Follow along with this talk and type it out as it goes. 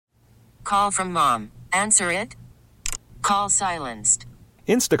Call from mom. Answer it. Call silenced.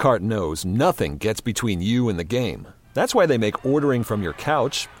 Instacart knows nothing gets between you and the game. That's why they make ordering from your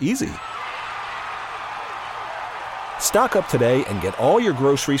couch easy. Stock up today and get all your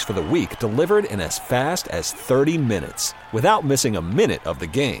groceries for the week delivered in as fast as 30 minutes without missing a minute of the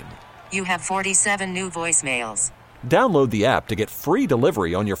game. You have 47 new voicemails. Download the app to get free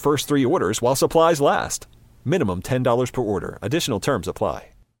delivery on your first 3 orders while supplies last. Minimum $10 per order. Additional terms apply.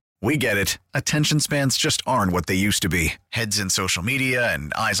 We get it. Attention spans just aren't what they used to be. Heads in social media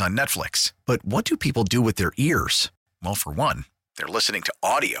and eyes on Netflix. But what do people do with their ears? Well, for one, they're listening to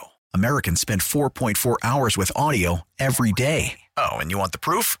audio. Americans spend 4.4 hours with audio every day. Oh, and you want the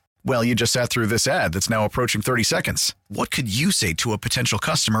proof? Well, you just sat through this ad that's now approaching 30 seconds. What could you say to a potential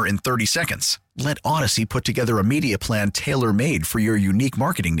customer in 30 seconds? Let Odyssey put together a media plan tailor-made for your unique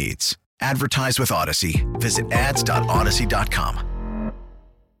marketing needs. Advertise with Odyssey. Visit ads.odyssey.com.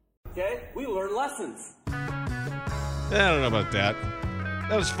 Okay, we learn lessons. I don't know about that.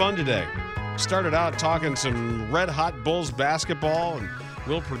 That was fun today. Started out talking some Red Hot Bulls basketball, and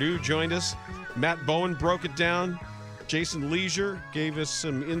Will Perdue joined us. Matt Bowen broke it down. Jason Leisure gave us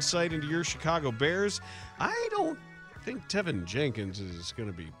some insight into your Chicago Bears. I don't think Tevin Jenkins is going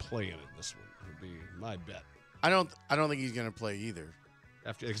to be playing in this one. Would be my bet. I don't think he's going to play either.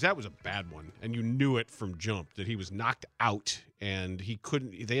 Because that was a bad one, and you knew it from jump that he was knocked out, and he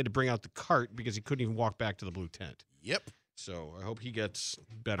couldn't. They had to bring out the cart because he couldn't even walk back to the blue tent. Yep. So I hope he gets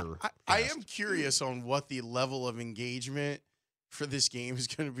better. I am curious on what the level of engagement for this game is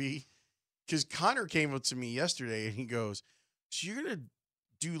going to be, because Connor came up to me yesterday and he goes, "So you're going to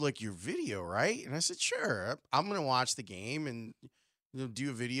do like your video, right?" And I said, "Sure. I'm going to watch the game and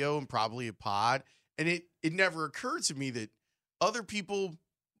do a video and probably a pod." And it never occurred to me that other people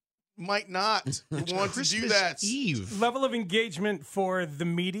might not want to do that. Eve. Level of engagement for the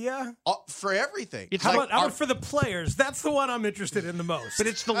media? For everything. How about for the players? That's the one I'm interested in the most. But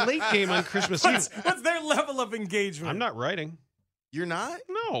it's the late game on Christmas Eve. What's their level of engagement? I'm not writing. You're not?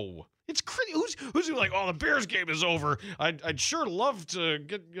 No. It's crazy. Who's like, oh, the Bears game is over. I'd sure love to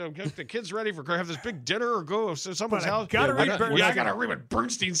get the kids ready for have this big dinner or go to someone's house. I gotta read what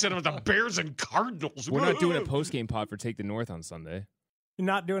Bernstein said about the Bears and Cardinals. We're not doing a post-game pod for Take the North on Sunday. You're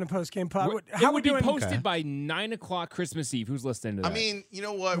not doing a post-game pod? It would be posted by 9 o'clock Christmas Eve. Who's listening to that? I mean, you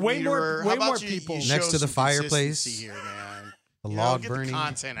know what? Way more people. Next to the fireplace. Here, man. The log get burning. the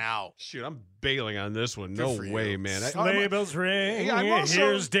content out. Shoot, I'm bailing on this one. No way, man. Sleigh bells ring.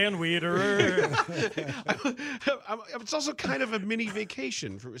 Here's Dan Wiederer. It's also kind of a mini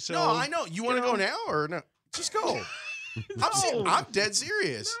vacation. No, I know. You want to go now or no? Just go. I'm dead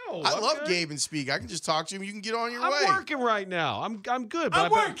serious. No, I love Gabe and Speak. I can just talk to him. You can get on your way. I'm working right now. I'm good.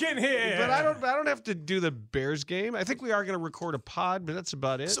 I'm working here. But I don't have to do the Bears game. I think we are going to record a pod, but that's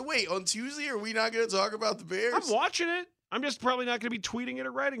about it. So wait, on Tuesday, are we not going to talk about the Bears? I'm watching it. I'm just probably not going to be tweeting it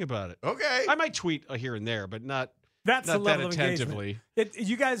or writing about it. Okay. I might tweet here and there, but not That's not the level that of attentively. engagement.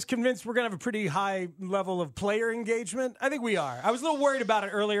 You guys convinced we're going to have a pretty high level of player engagement? I think we are. I was a little worried about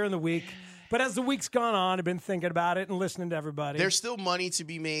it earlier in the week, but as the week's gone on, I've been thinking about it and listening to everybody. There's still money to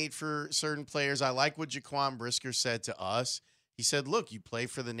be made for certain players. I like what Jaquan Brisker said to us. He said, look, you play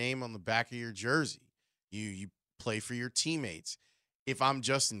for the name on the back of your jersey. You play for your teammates. If I'm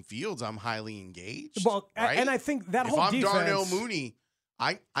Justin Fields, I'm highly engaged. Well, right? and I think that if whole I'm defense. Darnell Mooney,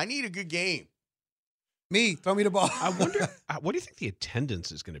 I need a good game. Me, throw me the ball. I wonder, what do you think the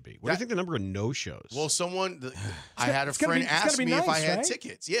attendance is going to be? What do you think the number of no-shows? Well, I had a friend ask me if I had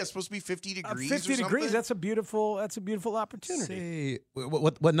tickets. Yeah, it's supposed to be 50 degrees 50 degrees, that's a beautiful opportunity. Say,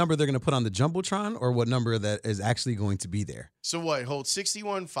 what number they're going to put on the Jumbotron or what number that is actually going to be there? So what, hold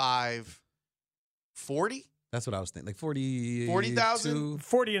 61.5, 40? That's what I was thinking. Like 40. 40,000?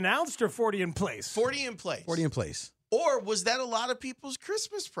 40 announced or 40 in place? 40 in place. 40 in place. Or was that a lot of people's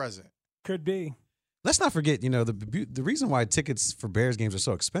Christmas present? Could be. Let's not forget, the reason why tickets for Bears games are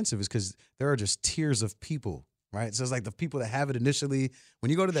so expensive is because there are just tiers of people, right? So it's like the people that have it initially. When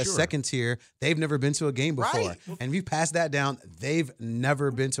you go to that second tier, they've never been to a game before. Right. And if you pass that down, they've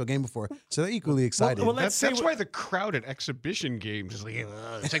never been to a game before. So they're equally excited. Well, that's why the crowd at exhibition games is like,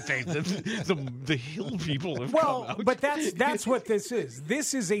 it's like the hill people have come out. But that's what this is.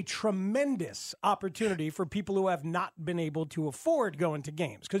 This is a tremendous opportunity for people who have not been able to afford going to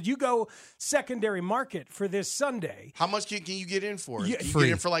games. Because you go secondary market for this Sunday. How much can you get in for? Yeah, can you get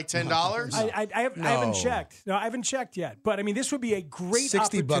in for like $10? I haven't checked. No, I haven't checked yet. But, I mean, this would be a great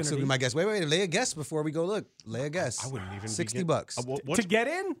 $60 would be my guess. Wait, lay a guess before we go look. Lay a guess. I wouldn't even $60. To get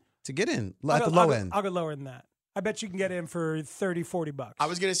in? To get in at the low end. I'll go lower than that. I bet you can get in for $30, $40. I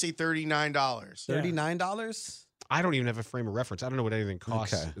was going to say $39. $39? I don't even have a frame of reference. I don't know what anything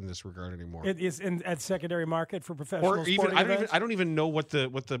costs in this regard anymore. It is at secondary market for professional Or even sporting events. I don't even know what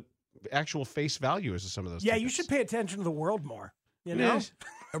the actual face value is of some of those. Yeah, tickets. you should pay attention to the world more. You know,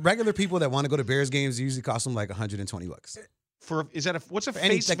 Regular people that want to go to Bears games usually cost them like $120. What's a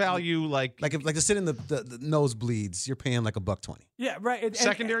face value like to sit in the nosebleeds? You're paying like $120. Yeah, right.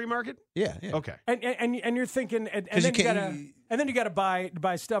 Secondary market? Yeah. Okay. And you're thinking, and then you gotta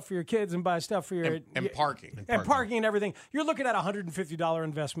buy stuff for your kids and buy stuff for your and parking and everything. You're looking at $150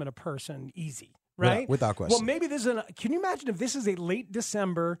 investment a person, easy. Right? Without question. Well, maybe can you imagine if this is a late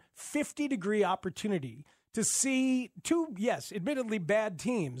December 50-degree opportunity to see two, yes, admittedly bad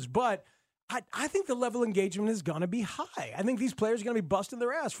teams, but I think the level of engagement is going to be high. I think these players are going to be busting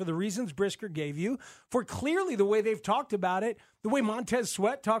their ass for the reasons Brisker gave you, for clearly the way they've talked about it, the way Montez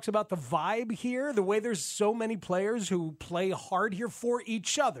Sweat talks about the vibe here, the way there's so many players who play hard here for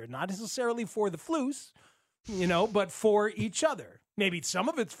each other, not necessarily for the Flus, but for each other. Maybe some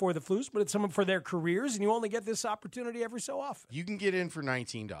of it's for the Flus, but it's some for their careers, and you only get this opportunity every so often. You can get in for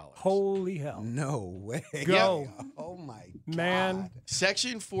 $19. Holy hell. No way. Go. Yeah. Oh, my God. Man.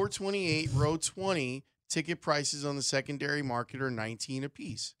 Section 428, row 20, ticket prices on the secondary market are $19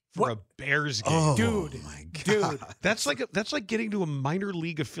 apiece. For a Bears game. Oh, dude, my God. Dude. That's like getting to a minor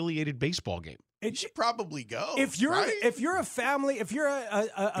league affiliated baseball game. You should probably go. If you're a family, if you're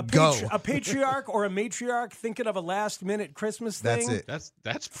a patriarch or a matriarch thinking of a last minute Christmas thing, that's it.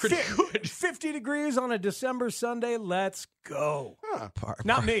 That's pretty good. 50 degrees on a December Sunday, let's go. Park.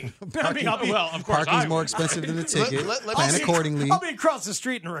 Not me. Not me. Well, of course, Parking's more expensive than the ticket. Plan accordingly. I'll be across the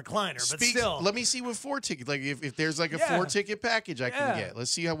street in a recliner, but still. Let me see what 4 tickets. Like if there's like a 4-ticket package I can get.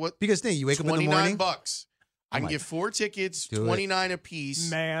 Let's see what. Because then you wake up in the morning. $29. I can get 4 tickets, $29 a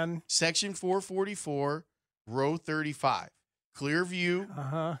piece. Man. Section 444, row 35. Clear view.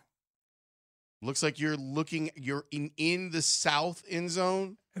 Looks like you're in the south end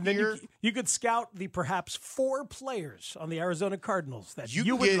zone. And then you could scout the perhaps 4 players on the Arizona Cardinals that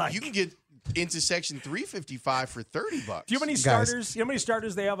you would like. You can get into section 355 for $30. Do you know how many starters? You know how many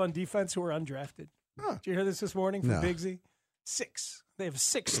starters they have on defense who are undrafted? Did you hear this morning from Bigsy? 6. They have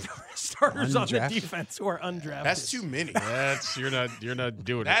 6 starters on the defense who are undrafted. That's too many. You're not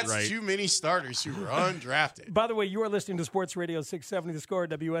doing it right. That's too many starters who are undrafted. By the way, you are listening to Sports Radio 670, The Score,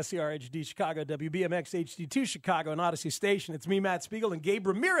 WSCR HD Chicago, WBMX HD2 Chicago, and Odyssey Station. It's me, Matt Spiegel, and Gabe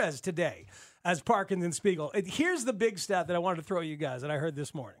Ramirez today as Parkins and Spiegel. Here's the big stat that I wanted to throw you guys that I heard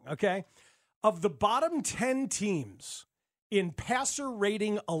this morning, okay? Of the bottom 10 teams in passer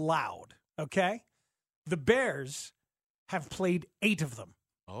rating allowed, okay, the Bears have played 8 of them.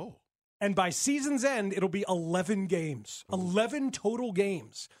 Oh. And by season's end, it'll be 11 games. 11 total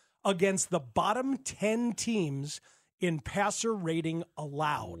games against the bottom 10 teams in passer rating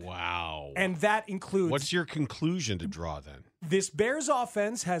allowed. Wow. And that includes... What's your conclusion to draw then? This Bears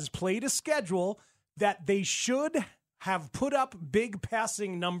offense has played a schedule that they should have put up big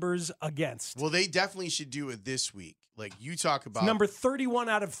passing numbers against. Well, they definitely should do it this week. Like you talk about... Number 31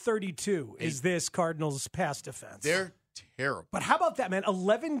 out of 32 is this Cardinals pass defense. They're terrible. But how about that, man?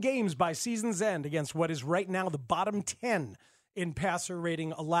 11 games by season's end against what is right now the bottom 10 in passer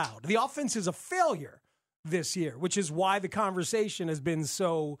rating allowed. The offense is a failure this year, which is why the conversation has been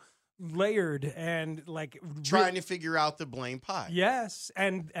so layered and like trying to figure out the blame pie. Yes,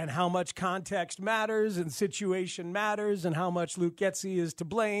 and how much context matters and situation matters and how much Luke Getsy is to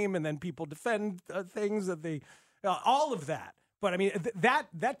blame, and then people defend things that they all of that. But I mean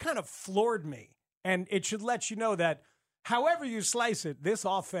that kind of floored me, and it should let you know that however you slice it, this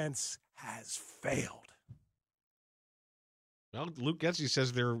offense has failed. Well, Luke Getsy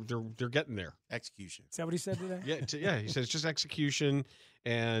says they're getting there. Execution. Is that what he said today? Yeah. He says just execution,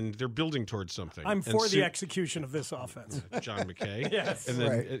 and they're building towards something. I'm for the execution of this offense. John McKay. Yes. And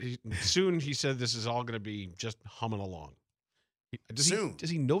then soon he said this is all going to be just humming along. Does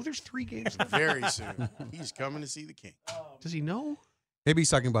he know there's 3 games? Very soon. He's coming to see the king. Does he know? Maybe he's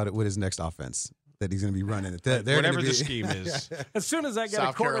talking about it with his next offense that he's going to be running. Whatever the scheme is. As soon as I get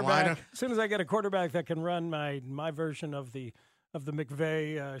a quarterback that can run my version of the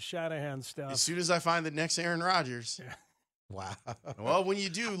McVay Shanahan stuff. As soon as I find the next Aaron Rodgers. Yeah. Wow. Well, when you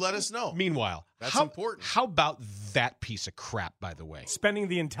do, let us know. Meanwhile, that's important. How about that piece of crap, by the way? Spending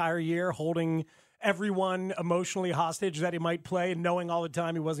the entire year holding everyone emotionally hostage that he might play and knowing all the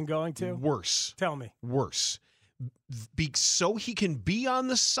time he wasn't going to? Worse. Tell me. Worse. So he can be on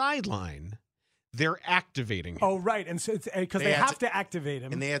the sideline, They're activating him. Oh, right. And so because they have to activate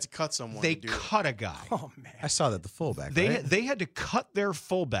him. And they had to cut someone. They to do cut a guy. Oh, man. I saw that the fullback. They right? they had to cut their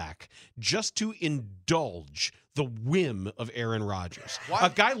fullback just to indulge the whim of Aaron Rodgers. Why? A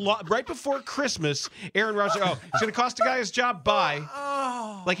guy right before Christmas, Aaron Rodgers. Oh, it's going to cost a guy his job. Bye.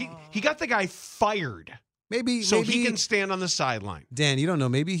 Like he got the guy fired. Maybe He can stand on the sideline. Dan, you don't know.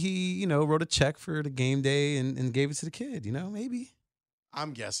 Maybe he, wrote a check for the game day and gave it to the kid. Maybe.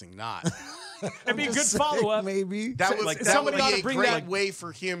 I'm guessing not. It'd be a good follow-up. Maybe That would, Like, that somebody would ought be to a bring great that- way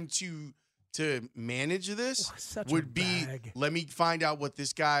for him to manage this. Such a would be bag. let me find out what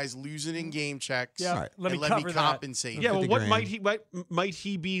this guy's losing in game checks. Yeah, Right. let me and let cover me that. compensate. Yeah, him. well, 50 what grand. might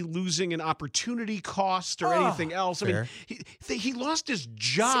he be losing an opportunity cost or Oh, anything else? I mean, fair. he lost his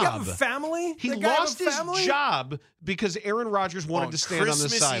Does he have job. a family? He The guy have a lost his family? job because Aaron Rodgers wanted On to stand on the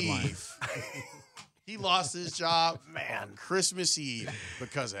Christmas sideline. Eve. He lost his job on Christmas Eve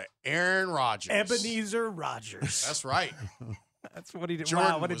because of Aaron Rodgers. Ebenezer Rodgers. That's right. That's what he did.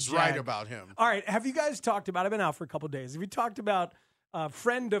 Jordan Wow, what a was jag. right about him. All right, have you guys talked about? I've been out for a couple of days. Have you talked about a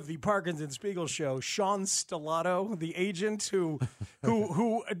friend of the Parkins and Spiegel show, Sean Stellato, the agent who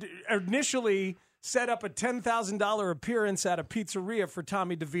initially set up a $10,000 appearance at a pizzeria for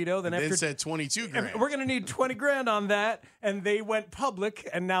Tommy DeVito? Then said 22 grand. We're going to need 20 grand on that. And they went public.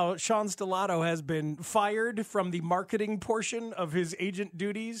 And now Sean Stellato has been fired from the marketing portion of his agent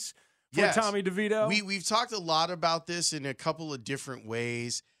duties for Yes. Tommy DeVito. We've talked a lot about this in a couple of different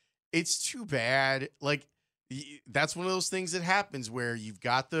ways. It's too bad. Like, that's one of those things that happens where you've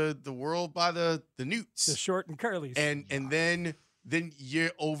got the world by the newts. the short and curlies. And then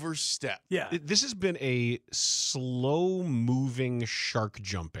you overstep. yeah. This has been a slow-moving shark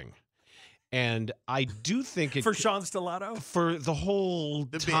jumping. And I do think it... For Sean Stellato? For the whole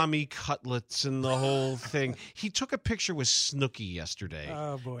bit. Tommy Cutlets and the whole thing. He took a picture with Snooki yesterday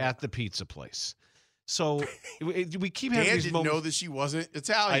Oh, boy. at the pizza place. So we keep having Dan these didn't moments. know that she wasn't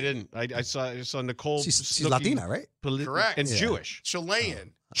Italian. I didn't. I saw Nicole. She's Snooki Latina, right? Correct. And Yeah. Jewish.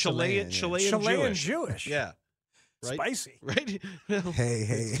 Chilean. Chilean Chilean Jewish. Jewish. Yeah. Right? Spicy. Right?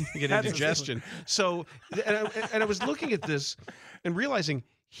 Hey. You get That's- indigestion. So, and I was looking at this and realizing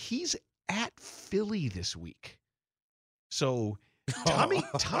he's at Philly this week. So Tommy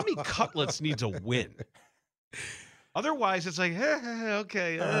Cutlets needs a win. Otherwise, it's like,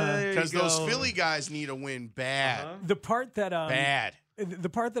 okay. Because those Philly guys need a win bad. The part that Bad. the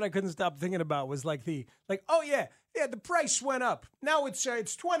part that I couldn't stop thinking about was like the price went up. Now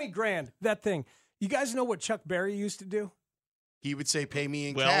it's 20 grand. That thing. You guys know what Chuck Berry used to do? He would say, pay me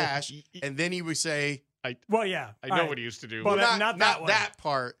in Well, cash. And then he would say, Well, yeah. I know what he used to do. Well, well, not not that that, one.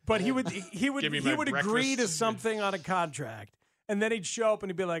 part. But he would Give me my agree to breakfast. something on a contract. And then he'd show up and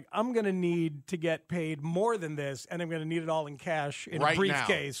he'd be like, I'm going to need to get paid more than this, and I'm going to need it all in cash in Right a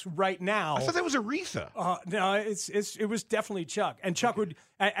briefcase right now. I thought that was Aretha. No, it was definitely Chuck. And Chuck would,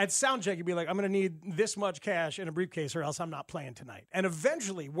 at soundcheck, he'd be like, I'm going to need this much cash in a briefcase or else I'm not playing tonight. And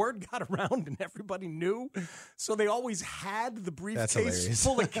eventually, word got around and everybody knew. So they always had the briefcase hilarious.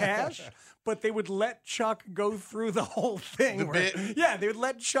 full of cash, but they would let Chuck go through the whole thing. The bit? Yeah, they would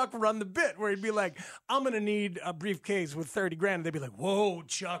let Chuck run the bit where he'd be like, I'm going to need a briefcase with 30 grand. And they'd be like, whoa,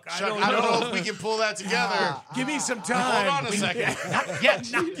 Chuck, I don't know. if we can pull that together. Give me some time. Hold on a second. Not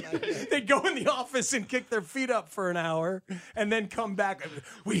yet. They'd go in the office and kick their feet up for an hour, and then come back.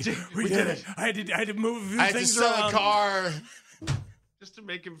 We did it. I had to move a few I had to things sell around. a car. Just to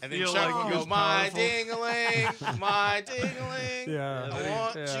make him And then feel Chuck like would he go, was my powerful. ding-a-ling, my ding-a-ling. Yeah. I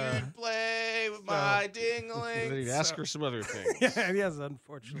want you to play with my Then he'd ding-a-ling. ask her some other things. Yeah, yes,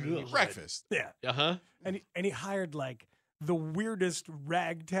 unfortunately. Breakfast. Yeah, Uh-huh. and he hired like the weirdest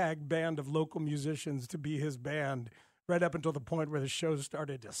ragtag band of local musicians to be his band, right up until the point where the shows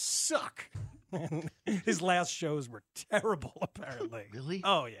started to suck. And his last shows were terrible, apparently. Really?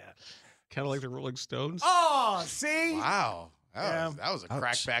 Oh yeah. Kind of like the Rolling Stones. Oh, see. Wow. Yeah. That was a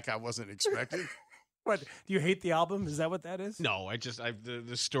crackback I wasn't expecting. What? Do you hate the album? Is that what that is? No, I've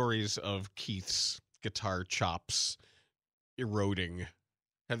the stories of Keith's guitar chops eroding.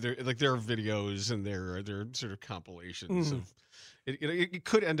 There are videos and there are sort of compilations of it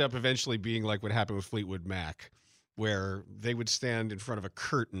could end up eventually being like what happened with Fleetwood Mac, where they would stand in front of a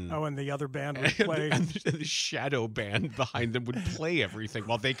curtain. Oh, and the other band would play. And the shadow band behind them would play everything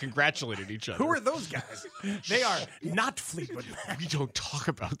while they congratulated each other. Who are those guys? They are not Fleetwood Mac. We don't talk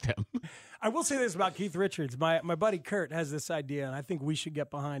about them. I will say this about Keith Richards. My buddy Kurt has this idea, and I think we should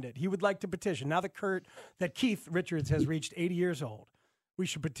get behind it. He would like to petition, now that Keith Richards has reached 80 years old, we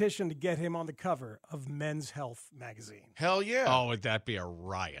should petition to get him on the cover of Men's Health magazine. Hell yeah. Oh, would that be a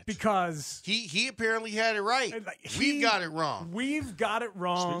riot? Because he apparently had it right. We've got it wrong. We've got it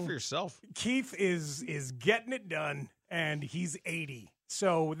wrong. Speak for yourself. Keith is getting it done, and he's 80.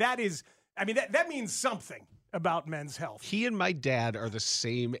 So that means something about Men's Health. He and my dad are the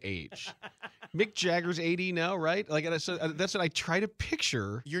same age. Mick Jagger's 80 now, right? Like that's what I try to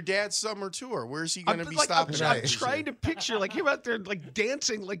picture. Your dad's summer tour. Where's he going to be like, stopping? I'm trying to picture like him out there like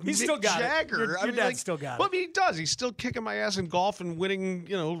dancing like He's Mick still got Jagger. It. Your dad still got Well, it. I mean, he does. He's still kicking my ass in golf and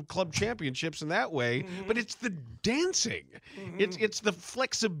winning, club championships in that way. Mm-hmm. But it's the dancing. It's the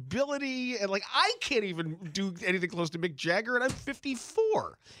flexibility, and like I can't even do anything close to Mick Jagger, and I'm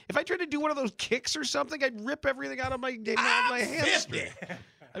 54. If I tried to do one of those kicks or something, I'd rip everything out of my hamstring.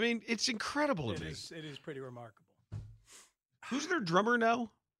 I mean, it's incredible to me. It is pretty remarkable. Who's their drummer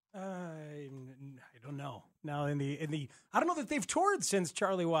now? I don't know. Now in the I don't know that they've toured since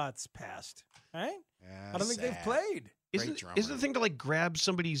Charlie Watts passed. Right? Yeah, I don't think they've played. Isn't the thing to like grab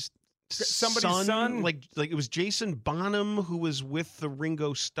somebody's Somebody's son? Like it was Jason Bonham who was with the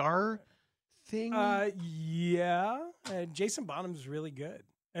Ringo Starr thing? Yeah. Jason Bonham's really good.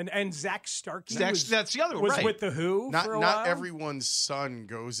 And Zach Starkey that's the other one, was right. with The Who for a while. Not everyone's son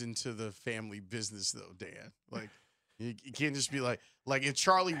goes into the family business, though, Dan. Like, you can't just be like if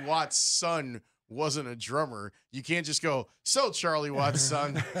Charlie Watts' son wasn't a drummer, you can't just go, so Charlie Watts'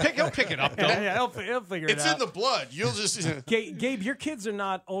 son. He'll pick it up, though. Yeah, he'll figure it out. It's in the blood. You'll just... Gabe, your kids are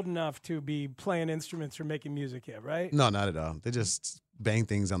not old enough to be playing instruments or making music yet, right? No, not at all. They just bang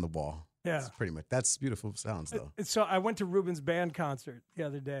things on the wall. Yeah. That's pretty much. That's beautiful sounds, though. So I went to Ruben's band concert the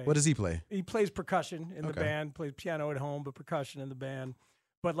other day. What does he play? He plays percussion in the band, plays piano at home, but percussion in the band.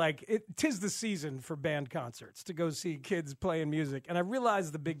 But like, 'tis the season for band concerts to go see kids playing music. And I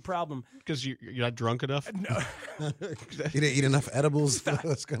realized the big problem. Because you're not drunk enough? No. You didn't eat enough edibles?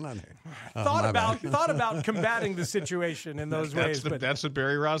 What's going on there? Thought about combating the situation in those ways. That's what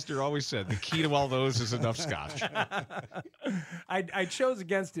Barry Roster always said. The key to all those is enough scotch. I chose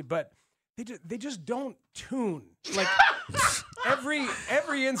against it, but they just don't tune. Like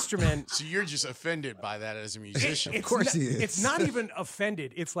every instrument. So you're just offended by that as a musician. Of course he is. It's not even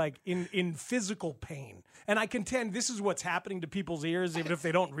offended. It's like in physical pain. And I contend this is what's happening to people's ears, even if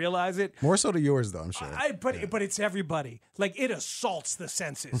they don't realize it. More so to yours, though, I'm sure. But it's everybody. Like, it assaults the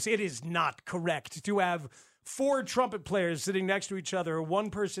senses. It is not correct to have 4 trumpet players sitting next to each other.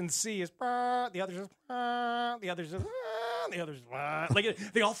 One person's C is the other's the other's the other's like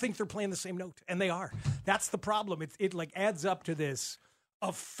they all think they're playing the same note, and they are. That's the problem. It like adds up to this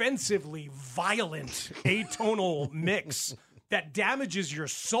offensively violent atonal mix that damages your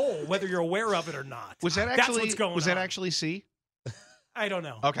soul, whether you're aware of it or not. Was that That's actually what's going was on. that actually C? I don't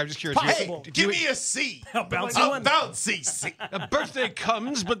know. Okay, I'm just curious. Possible. Give me a C. A bouncy one. Bouncy C. A birthday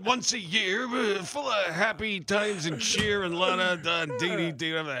comes but once a year, full of happy times and cheer and dee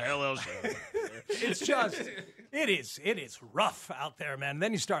whatever the hell else. It's just, it is rough out there, man. And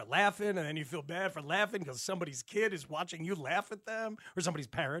then you start laughing, and then you feel bad for laughing because somebody's kid is watching you laugh at them, or somebody's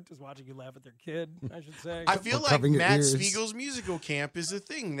parent is watching you laugh at their kid, I should say. I feel like covering your Matt ears. Spiegel's musical camp is a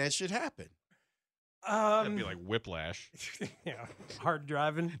thing that should happen. That'd be like Whiplash. Yeah, hard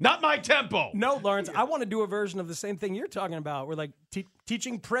driving. Not my tempo. No, Lawrence, I want to do a version of the same thing you're talking about. We're like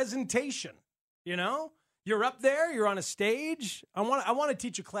teaching presentation. You know, you're up there, you're on a stage. I want to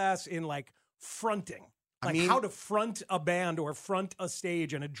teach a class in like fronting, like how to front a band or front a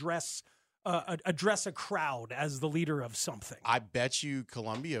stage and address a crowd as the leader of something. I bet you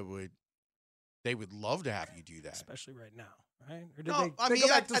Columbia would love to have you do that. Especially right now, right? Or did No, they go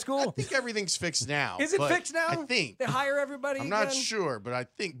back to school? I think everything's fixed now. Is it but fixed now? I think. They hire everybody I'm again? not sure, but I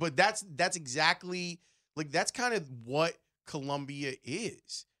think. But that's exactly, like, that's kind of what Columbia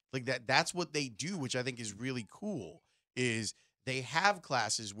is. Like, that's what they do, which I think is really cool, is they have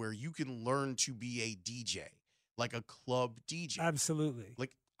classes where you can learn to be a DJ, like a club DJ. Absolutely.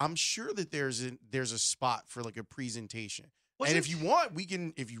 Like, I'm sure that there's a spot for like a presentation. And if you want, we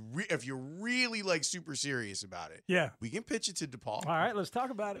can. If you're really like super serious about it, Yeah. we can pitch it to DePaul. All right, let's talk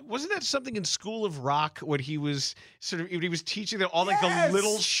about it. Wasn't that something in School of Rock when he was when he was teaching them all like Yes! the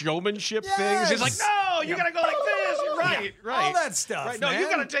little showmanship Yes! things? He's like, no, you gotta go like this, right? All that stuff, Right? No, man. you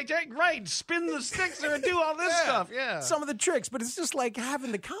gotta take that, right? Spin the sticks there and do all this stuff. Yeah. Some of the tricks, but it's just like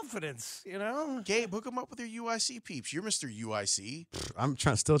having the confidence, you know? Gabe, hook them up with your UIC peeps. You're Mr. UIC. I'm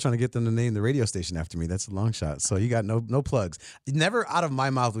still trying to get them to name the radio station after me. That's a long shot. So you got no plugs. Never out of my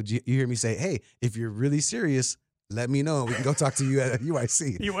mouth would you hear me say, "Hey, if you're really serious, let me know. We can go talk to you at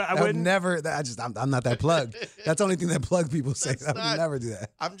UIC." I would wouldn't? never. I'm not that plugged. That's the only thing that plug people say. That's I would not- never do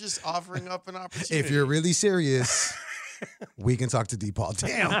that. I'm just offering up an opportunity. If you're really serious, We can talk to DePaul.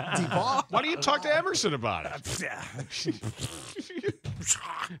 Damn, DePaul. Why don't you talk to Emerson about it?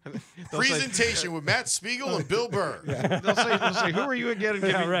 Presentation with Matt Spiegel and Bill Burr. They'll say, who are you again?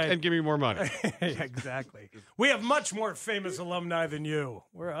 And give me more money. Exactly. We have much more famous alumni than you.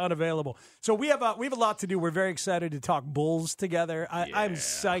 We're unavailable. So we have a lot to do. We're very excited to talk Bulls together. I'm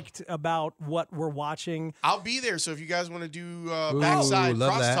psyched about what we're watching. I'll be there. So if you guys want to do backside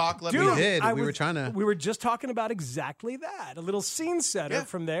crosstalk, let me know. We were just talking about exactly that. A little scene setter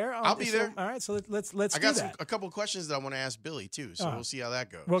from there. I'll be there. All right. So let's I do got that. a couple of questions that I want to ask Billy too. So we'll see how that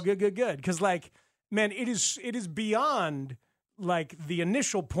goes. Well, good. Because man, it is beyond the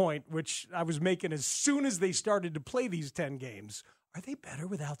initial point, which I was making as soon as they started to play these 10 games. Are they better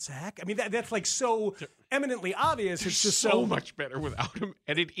without Zach? I mean, that's so eminently obvious. It's just so much better without him,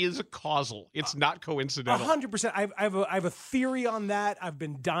 and it is a causal. It's not coincidental. 100%. I have a theory on that. I've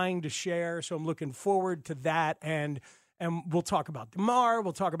been dying to share, so I'm looking forward to that. And we'll talk about DeMar.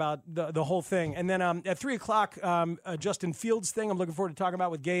 We'll talk about the whole thing. And then at 3 o'clock, Justin Fields thing I'm looking forward to talking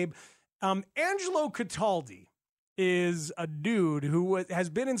about with Gabe. Angelo Cataldi is a dude who has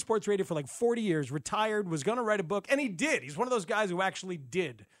been in sports radio for 40 years, retired, was going to write a book, and he did. He's one of those guys who actually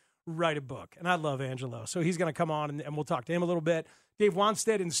did write a book, and I love Angelo. So he's going to come on, and we'll talk to him a little bit. Dave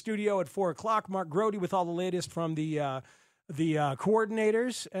Wanstead in studio at 4 o'clock. Mark Grody with all the latest from the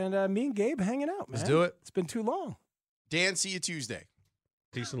coordinators, and me and Gabe hanging out, man. Let's do it. It's been too long. Dan, see you Tuesday.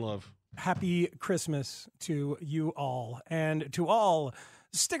 Peace and love. Happy Christmas to you all, and to all.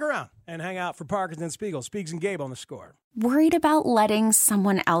 Stick around and hang out for Parkinson and Spiegel. Spiegs and Gabe on the Score. Worried about letting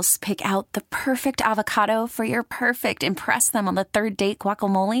someone else pick out the perfect avocado for your perfect impress them on the third date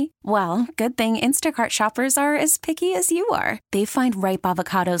guacamole? Well, good thing Instacart shoppers are as picky as you are. They find ripe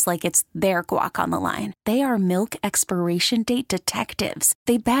avocados like it's their guac on the line. They are milk expiration date detectives.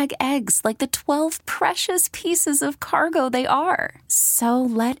 They bag eggs like the 12 precious pieces of cargo they are. So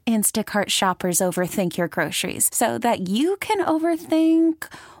let Instacart shoppers overthink your groceries so that you can overthink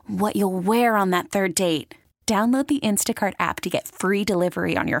what you'll wear on that third date. Download the Instacart app to get free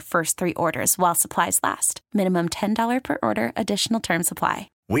delivery on your first 3 orders while supplies last. Minimum $10 per order. Additional terms apply.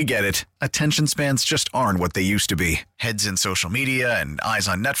 We get it. Attention spans just aren't what they used to be. Heads in social media and eyes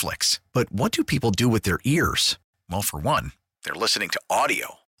on Netflix. But what do people do with their ears? Well, for one, they're listening to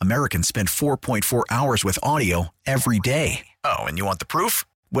audio. Americans spend 4.4 hours with audio every day. Oh, and you want the proof?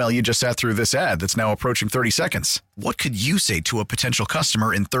 Well, you just sat through this ad that's now approaching 30 seconds. What could you say to a potential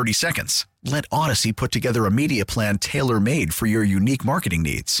customer in 30 seconds? Let Odyssey put together a media plan tailor-made for your unique marketing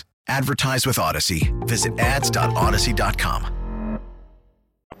needs. Advertise with Odyssey. Visit ads.odyssey.com.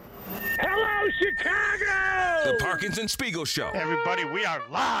 Hello, Chicago! The Parkinson Spiegel Show. Everybody, we are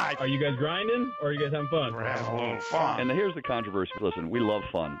live. Are you guys grinding or are you guys having fun? We're having a little fun. And here's the controversy. Listen, we love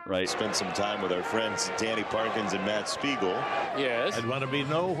fun, right? Spend some time with our friends Danny Parkins and Matt Spiegel. Yes. I'd want to be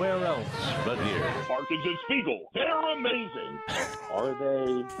nowhere else but here. Parkins and Spiegel. They're amazing. Are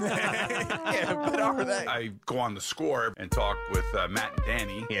they? Yeah, but are they? I go on the Score and talk with Matt and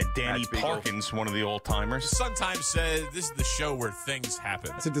Danny. Yeah, Danny Parkins, one of the old timers. Sometimes says this is the show where things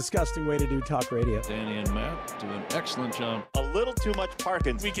happen. It's a disgusting way to do talk radio. Danny and Matt do an excellent job. A little too much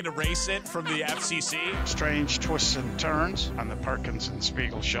Parkins. We can erase it from the FCC. Strange twists and turns on the Parkins and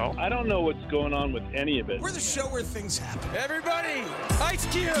Spiegel Show. I don't know what's going on with any of it. We're the show where things happen. Everybody, Ice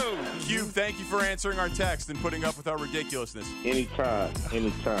Cube! Cube, thank you for answering our text and putting up with our ridiculousness. Anytime.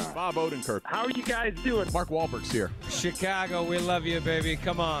 Bob Odenkirk. How are you guys doing? Mark Wahlberg's here. Chicago, we love you, baby.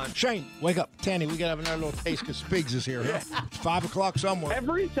 Come on. Shane, wake up. Tanny, we got to have another little taste because Spiggs is here. It's 5 o'clock somewhere.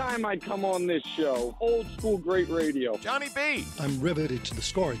 Every time I come on this show, old school great radio. Johnny B. I'm riveted to the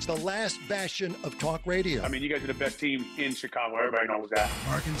Score. It's the last bastion of talk radio. I mean, you guys are the best team in Chicago. Everybody knows that.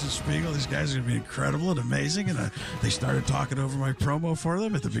 Parkins and Spiegel, these guys are going to be incredible and amazing. And they started talking over my promo for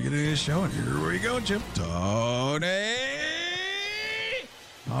them at the beginning of the show. And here we go, Jim. Tony!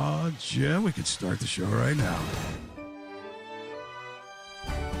 Oh, Jim, we could start the show right now.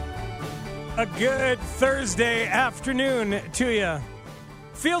 A good Thursday afternoon to you.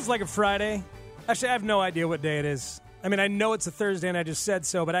 Feels like a Friday. Actually, I have no idea what day it is. I mean, I know it's a Thursday and I just said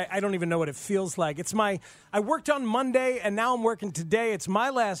so, but I don't even know what it feels like. I worked on Monday and now I'm working today. It's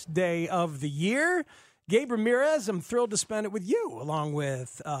my last day of the year. Gabe Ramirez, I'm thrilled to spend it with you, along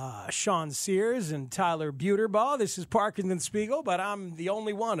with Sean Sears and Tyler Buterbaugh. This is Parkins and Spiegel, but I'm the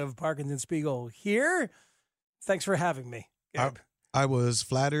only one of Parkins and Spiegel here. Thanks for having me, Gabe. I was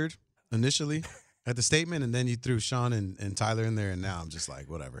flattered initially at the statement, and then you threw Sean and Tyler in there, and now I'm just like,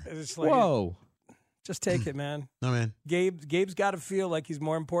 whatever. Whoa. Just take it, man. No, man. Gabe's got to feel like he's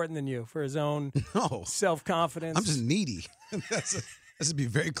more important than you for his own self-confidence. I'm just needy. Let's be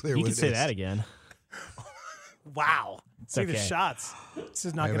very clear You what can say that again. Wow. See the okay. shots. This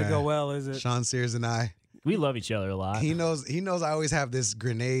is not Hey, going to man. go well, is it? Sean Sears and I. We love each other a lot. He knows I always have this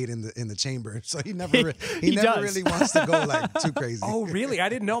grenade in the chamber, so he never He never does. really wants to go like too crazy. Oh, really? I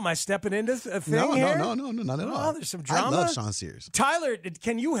didn't know. Am I stepping into a thing no, here? no, not at all. Oh, there's some drama. I love Sean Sears. Tyler,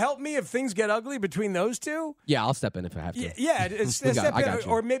 can you help me if things get ugly between those two? Yeah, I'll step in if I have to. Yeah, I got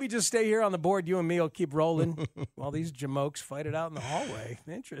you. Or maybe just stay here on the board. You and me will keep rolling while these jamokes fight it out in the hallway.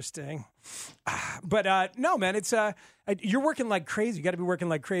 Interesting. But no, man, it's you're working like crazy. You got to be working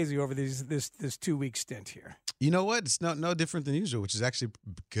like crazy over this 2-week stint here. You know what? It's no different than usual, which is actually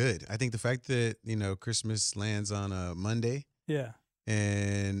good. I think the fact that Christmas lands on a Monday, Yeah.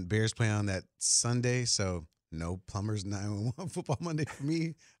 and Bears play on that Sunday, so no Plumbers 911 football Monday for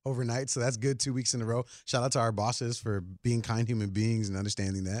me overnight. So that's good. 2 weeks in a row. Shout out to our bosses for being kind human beings and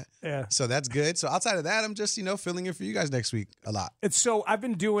understanding that. Yeah. So that's good. So outside of that, I'm just filling in for you guys next week a lot. And so I've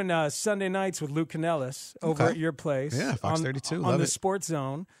been doing Sunday nights with Luke Canellis over at your place. Yeah, Fox on, 32. on Love the it. Sports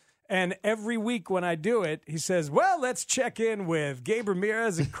Zone. And every week when I do it, he says, well, let's check in with Gabe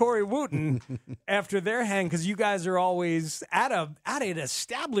Ramirez and Corey Wooten after their hang, because you guys are always at an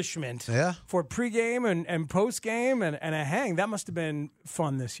establishment for pregame and postgame and a hang. That must have been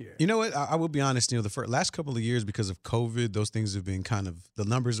fun this year. You know what? I will be honest. The last couple of years, because of COVID, those things have been the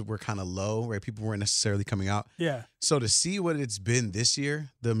numbers were kind of low, right? People weren't necessarily coming out. Yeah. So to see what it's been this year,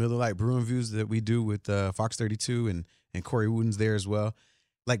 the Miller Lite Brewing Views that we do with Fox 32 and Corey Wooten's there as well.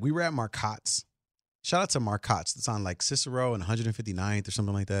 Like, we were at Marcotte's. Shout out to Marcotte's. It's on like Cicero and 159th or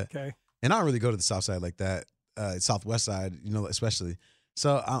something like that. Okay. And I don't really go to the south side like that, southwest side, especially.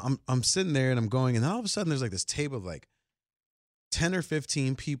 So I'm sitting there and I'm going, and then all of a sudden there's like this table of like 10 or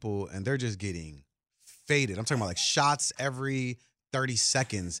 15 people, and they're just getting faded. I'm talking about like shots every 30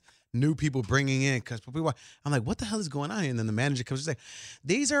 seconds. New people bringing in because people. I'm like, what the hell is going on here? And then the manager comes, she's like,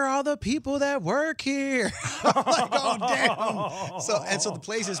 "These are all the people that work here." I'm like, oh damn! So the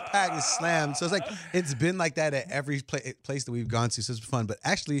place is packed, it's slammed. So it's been like that at every place that we've gone to. So it's fun. But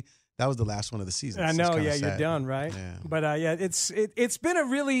actually, that was the last one of the season. I So know, it's kinda you're sad. done, right? Yeah. But it's been a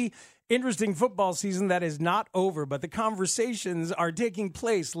really interesting football season that is not over, but the conversations are taking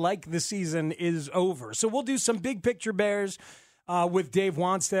place like the season is over. So we'll do some big picture Bears with Dave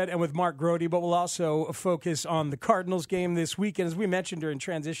Wanstead and with Mark Grody, but we'll also focus on the Cardinals game this weekend. As we mentioned during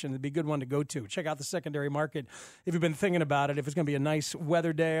transition, it'd be a good one to go to. Check out the secondary market if you've been thinking about it. If it's going to be a nice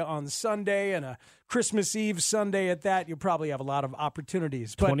weather day on Sunday and a Christmas Eve Sunday at that, you'll probably have a lot of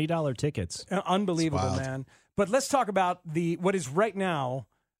opportunities. But $20 tickets. Unbelievable, man. But let's talk about what is right now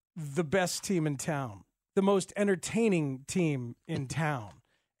the best team in town, the most entertaining team in town.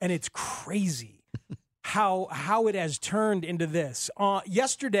 And it's crazy how it has turned into this.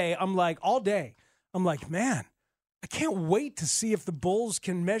 Yesterday, all day, I'm like, man, I can't wait to see if the Bulls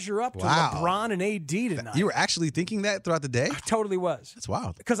can measure up to LeBron and AD tonight. You were actually thinking that throughout the day? I totally was. That's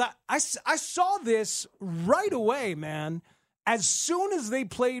wild. Because I saw this right away, man, as soon as they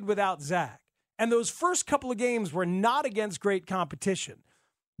played without Zach. And those first couple of games were not against great competition.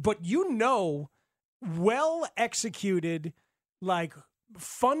 But well executed, like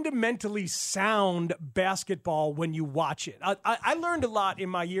fundamentally sound basketball when you watch it. I learned a lot in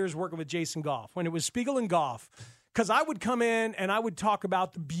my years working with Jason Goff when it was Spiegel and Goff, because I would come in and I would talk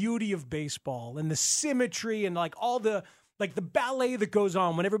about the beauty of baseball and the symmetry and like all the ballet that goes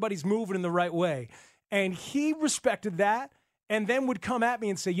on when everybody's moving in the right way. And he respected that and then would come at me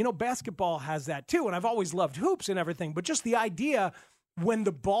and say, basketball has that too. And I've always loved hoops and everything, but just the idea when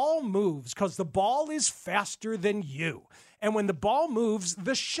the ball moves, because the ball is faster than you. And when the ball moves,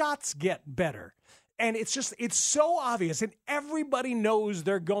 the shots get better. And it's so obvious. And everybody knows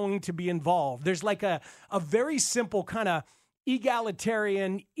they're going to be involved. There's like a very simple kind of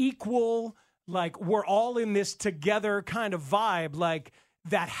egalitarian, equal, like we're all in this together kind of vibe, like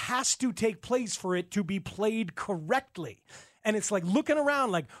that has to take place for it to be played correctly. And it's like looking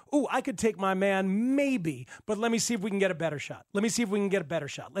around like, ooh, I could take my man maybe, but let me see if we can get a better shot. Let's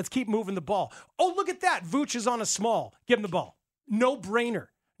keep moving the ball. Oh, look at that. Vooch is on a small. Give him the ball. No brainer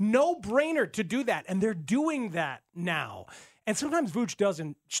to do that. And they're doing that now. And sometimes Vooch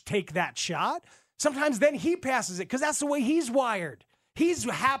doesn't take that shot. Sometimes then he passes it because that's the way he's wired. He's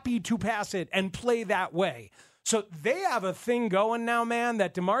happy to pass it and play that way. So they have a thing going now, man,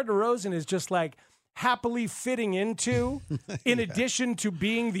 that DeMar DeRozan is just like, happily fitting into, in addition to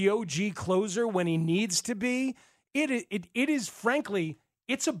being the OG closer when he needs to be. It is, frankly,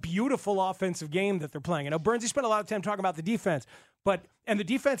 it's a beautiful offensive game that they're playing. I know Burns, he spent a lot of time talking about the defense, and the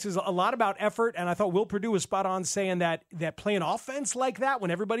defense is a lot about effort, and I thought Will Perdue was spot on saying that playing offense like that,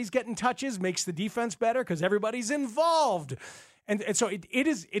 when everybody's getting touches, makes the defense better because everybody's involved. And so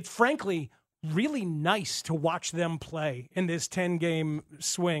it's frankly really nice to watch them play in this 10-game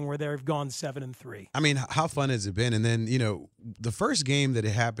swing where they've gone 7-3. I mean, how fun has it been? And then, the first game that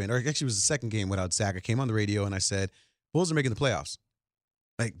it happened, or actually it was the second game without Zach, I came on the radio and I said, Bulls are making the playoffs.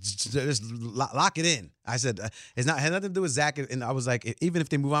 Like, just lock it in. I said, it had nothing to do with Zach. And I was like, even if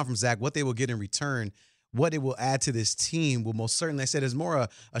they move on from Zach, what they will get in return, what it will add to this team will most certainly, I said, is more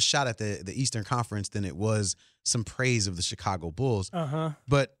a shot at the Eastern Conference than it was some praise of the Chicago Bulls.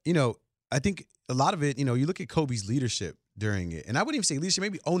 But, I think a lot of it, you look at Kobe's leadership during it, and I wouldn't even say leadership,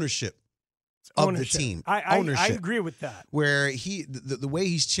 maybe ownership of the team. I agree with that. Where the way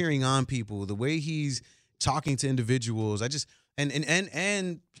he's cheering on people, the way he's talking to individuals,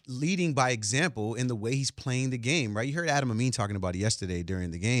 and leading by example in the way he's playing the game, right? You heard Adam Amin talking about it yesterday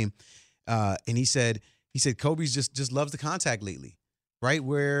during the game, and he said Kobe's just loves the contact lately, right?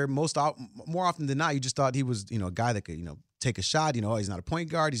 Where more often than not, you just thought he was a guy that could take a shot. He's not a point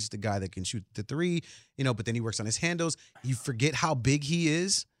guard. He's just a guy that can shoot the three. But then he works on his handles. You forget how big he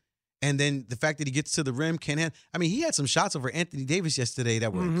is. And then the fact that he gets to the rim, he had some shots over Anthony Davis yesterday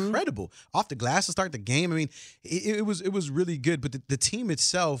that were incredible. Off the glass to start the game. I mean, it was really good. But the team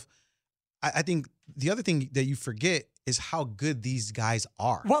itself, I think the other thing that you forget is how good these guys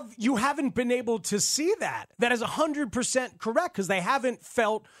are. Well, you haven't been able to see that. That is 100% correct because they haven't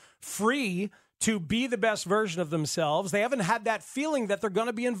felt free to be the best version of themselves. They haven't had that feeling that they're going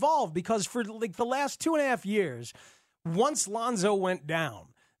to be involved because for like the last 2.5 years, once Lonzo went down,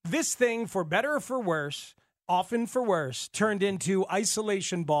 this thing, for better or for worse, often for worse, turned into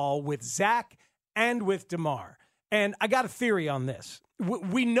isolation ball with Zach and with DeMar. And I got a theory on this.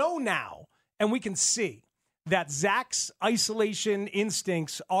 We know now, and we can see, that Zach's isolation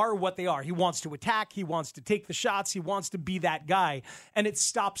instincts are what they are. He wants to attack. He wants to take the shots. He wants to be that guy. And it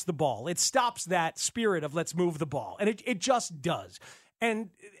stops the ball. It stops that spirit of let's move the ball. And it just does. And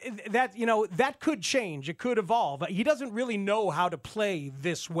that, that could change. It could evolve. He doesn't really know how to play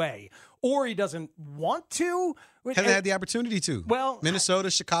this way. Or he doesn't want to. Hasn't had the opportunity to. Well, Minnesota,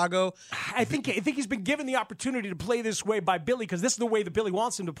 Chicago. I think he's been given the opportunity to play this way by Billy because this is the way that Billy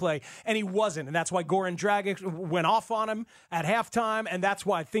wants him to play, and he wasn't. And that's why Goran Dragic went off on him at halftime, and that's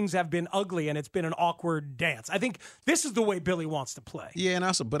why things have been ugly, and it's been an awkward dance. I think this is the way Billy wants to play. Yeah,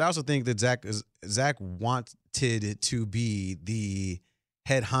 I also think that Zach wanted to be the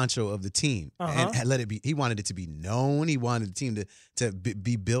head honcho of the team and let it be. He wanted it to be known. He wanted the team to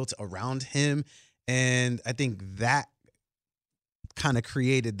be built around him. And I think that kind of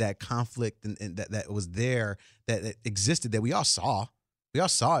created that conflict and that was there, that existed, that we all saw. We all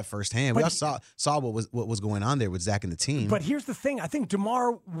saw it firsthand. We all saw what was going on there with Zach and the team. But here's the thing. I think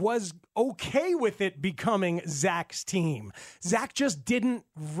DeMar was okay with it becoming Zach's team. Zach just didn't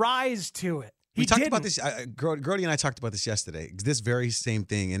rise to it. We talked about this. Grody and I talked about this yesterday. This very same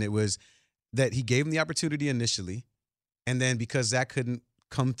thing, and it was that he gave him the opportunity initially, and then because Zach couldn't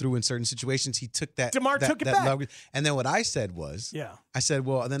come through in certain situations, he took that. DeMar took it back. Leverage. And then what I said was, I said,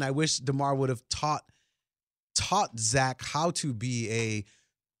 well, then I wish DeMar would have taught Zach how to be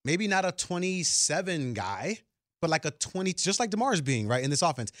maybe not a 27 guy, but like a 20, just like DeMar's being, right, in this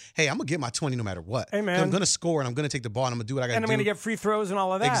offense. Hey, I'm going to get my 20 no matter what. Hey, man. I'm going to score, and I'm going to take the ball, and I'm going to do what I got to do. And I'm going to get free throws and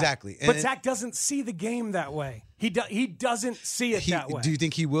all of that. Exactly. But Zach doesn't see the game that way. He doesn't see it that way. Do you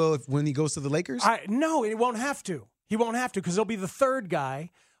think he will when he goes to the Lakers? No, he won't have to. He won't have to because he'll be the third guy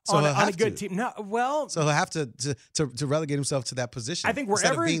on a good team. No, well, so he'll have to relegate himself to that position. I think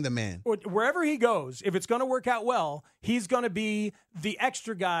instead of being the man, wherever he goes, if it's going to work out well, he's going to be the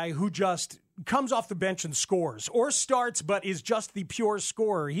extra guy who just comes off the bench and scores, or starts but is just the pure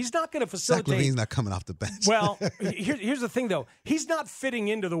scorer. He's not going to facilitate. Zach LaVine's not coming off the bench. Well, here's the thing though: he's not fitting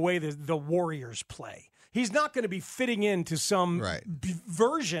into the way the Warriors play. He's not going to be fitting into some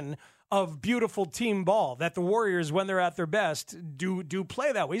version of beautiful team ball that the Warriors, when they're at their best, do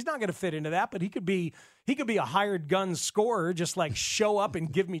play that way. He's not going to fit into that, but he could be a hired gun scorer, just like show up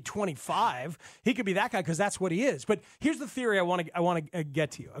and give me 25. He could be that guy because that's what he is. But here's the theory I want to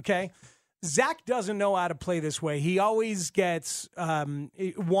get to you. Okay, Zach doesn't know how to play this way. He always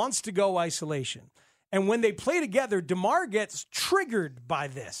wants to go isolation, and when they play together, DeMar gets triggered by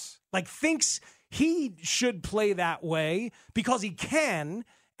this. Like thinks he should play that way because he can.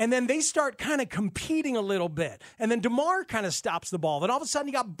 And then they start kind of competing a little bit. And then DeMar kind of stops the ball. Then all of a sudden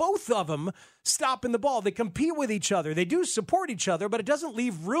you got both of them stopping the ball. They compete with each other. They do support each other, but it doesn't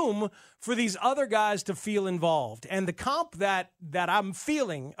leave room for these other guys to feel involved. And the comp that I'm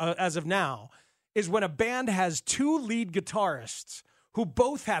feeling as of now is when a band has two lead guitarists who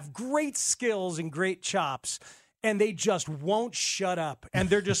both have great skills and great chops, and they just won't shut up. And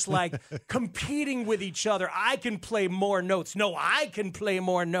they're just like competing with each other. I can play more notes. No, I can play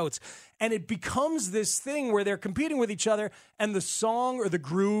more notes. And it becomes this thing where they're competing with each other and the song or the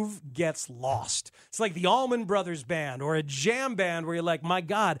groove gets lost. It's like the Allman Brothers Band or a jam band where you're like, my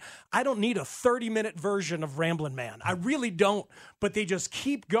God, I don't need a 30-minute version of Ramblin' Man. I really don't. But they just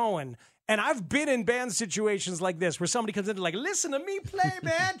keep going. And I've been in band situations like this where somebody comes in and like, listen to me play,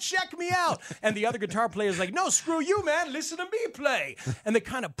 man, check me out. And the other guitar player is like, no, screw you, man, listen to me play. And they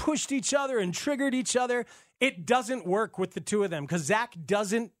kind of pushed each other and triggered each other. It doesn't work with the two of them because Zach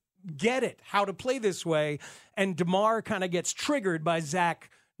doesn't get it, how to play this way. And DeMar kind of gets triggered by Zach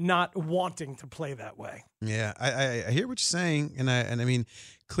not wanting to play that way. Yeah, I hear what you're saying. And I mean,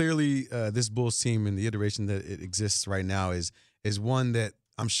 clearly this Bulls team and the iteration that it exists right now is one that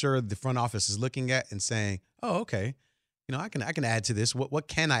I'm sure the front office is looking at and saying, "Oh, okay, you know, I can add to this. What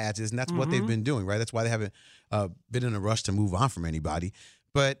can I add to this?" And that's what they've been doing, right? That's why they haven't been in a rush to move on from anybody.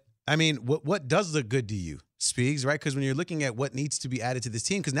 But I mean, what does look good to you, Speaks, right? Because when you're looking at what needs to be added to this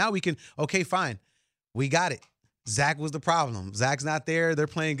team, because now we can, okay, fine, we got it. Zach was the problem. Zach's not there. They're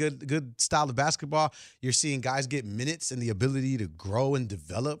playing good style of basketball. You're seeing guys get minutes and the ability to grow and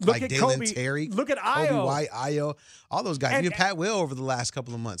develop, Look like at Dalen Kobe. Terry. Look at Kobe Io. White, Io, all those guys. Even Pat Will over the last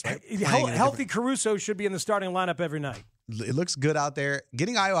couple of months, right? Healthy Caruso should be in the starting lineup every night. It looks good out there.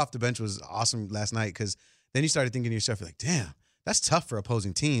 Getting Io off the bench was awesome last night because then you started thinking to yourself, you're like, damn, that's tough for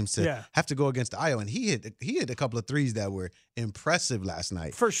opposing teams to have to go against Io. And he hit a couple of threes that were impressive last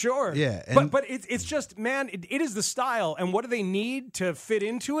night. For sure. Yeah. But it's just, man, it is the style. And what do they need to fit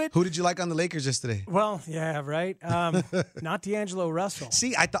into it? Who did you like on the Lakers yesterday? Well, yeah, right. Not D'Angelo Russell.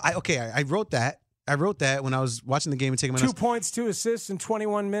 See, I wrote that. I wrote that when I was watching the game and taking my notes. 2 points, 2 assists in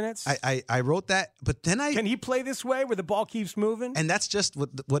 21 minutes. I wrote that, but then Can he play this way where the ball keeps moving? And that's just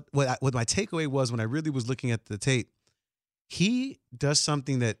what my takeaway was when I really was looking at the tape. He does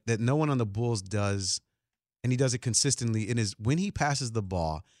something that no one on the Bulls does, and he does it consistently. It is when he passes the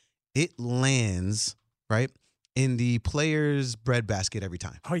ball, it lands, right, in the player's breadbasket every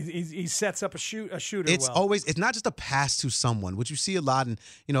time. Oh, he sets up a shooter. It's not just a pass to someone, which you see a lot in,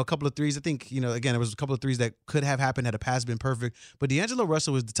 a couple of threes. I think, again, there was a couple of threes that could have happened had a pass been perfect. But D'Angelo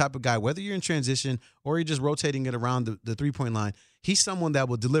Russell is the type of guy, whether you're in transition or you're just rotating it around the three-point line, he's someone that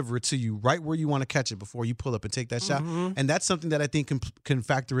will deliver it to you right where you want to catch it before you pull up and take that shot. And that's something that I think can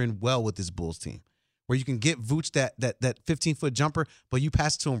factor in well with this Bulls team, where you can get Vooch that 15-foot jumper, but you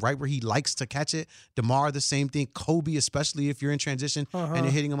pass it to him right where he likes to catch it. DeMar, the same thing. Kobe, especially if you're in transition and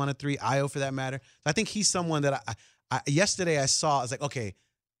you're hitting him on a three. Io, for that matter. So I think he's someone that yesterday I saw. I was like, okay,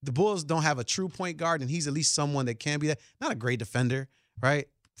 the Bulls don't have a true point guard, and he's at least someone that can be that. Not a great defender, right?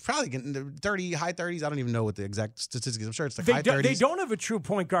 Probably getting the high 30s. I don't even know what the exact statistics. I'm sure it's like high 30s. They don't have a true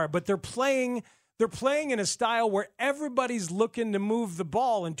point guard, but they're playing in a style where everybody's looking to move the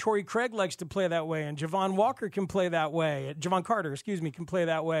ball, and Torrey Craig likes to play that way, and Javon Walker can play that way. Javon Carter, can play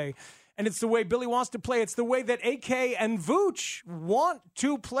that way. And it's the way Billy wants to play. It's the way that AK and Vooch want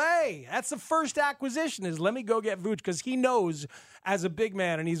to play. That's the first acquisition is let me go get Vooch because he knows as a big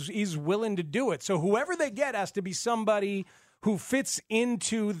man, and he's willing to do it. So whoever they get has to be somebody who fits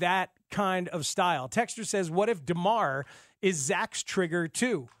into that kind of style. Texter says, what if DeMar is Zach's trigger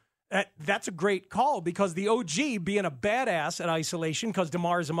too? That's a great call because the OG being a badass at isolation, because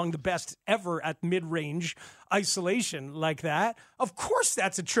DeMar is among the best ever at mid-range isolation like that. Of course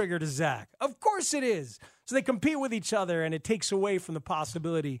that's a trigger to Zach. Of course it is. So they compete with each other, and it takes away from the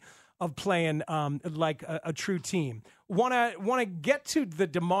possibility of playing like a true team. Want to get to the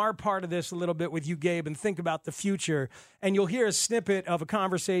DeMar part of this a little bit with you, Gabe, and think about the future. And you'll hear a snippet of a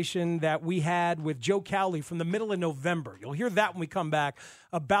conversation that we had with Joe Cowley from the middle of November. You'll hear that when we come back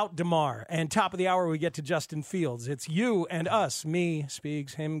about DeMar. And top of the hour, we get to Justin Fields. It's you and us, me,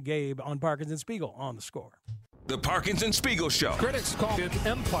 Speaks, him, Gabe, on Parkins and Spiegel on The Score. The Parkins and Spiegel Show. Critics call it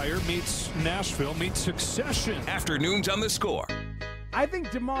Empire meets Nashville meets Succession. Afternoons on The Score. I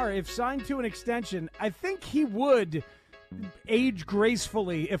think DeMar, if signed to an extension, I think he would age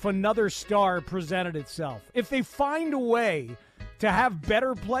gracefully if another star presented itself. If they find a way to have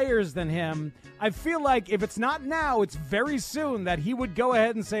better players than him, I feel like if it's not now, it's very soon that he would go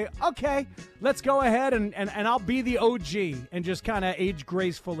ahead and say, okay, let's go ahead and I'll be the OG and just kind of age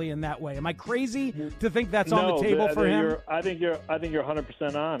gracefully in that way. Am I crazy to think that's on the table for him? I think you're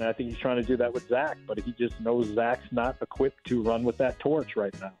 100% on. I think he's trying to do that with Zach, but he just knows Zach's not equipped to run with that torch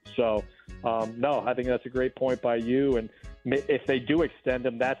right now. So, no, I think that's a great point by you. And if they do extend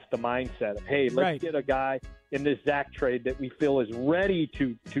him, that's the mindset of, hey, let's get a guy in this Zach trade that we feel is ready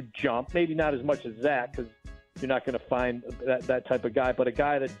to jump. Maybe not as much as Zach because you're not going to find that type of guy, but a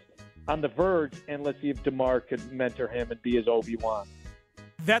guy that's on the verge, and let's see if DeMar could mentor him and be his Obi-Wan.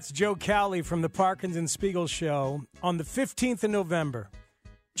 That's Joe Cowley from the Parkins and Spiegel Show on the 15th of November,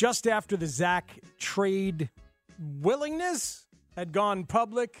 just after the Zach trade willingness had gone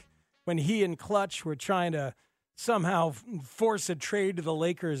public, when he and Clutch were trying to somehow force a trade to the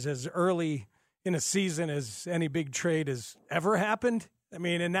Lakers as early in a season as any big trade has ever happened. I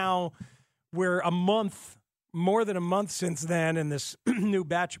mean, and now we're more than a month since then, and this new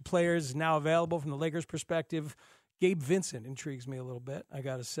batch of players is now available from the Lakers' perspective. Gabe Vincent intrigues me a little bit, I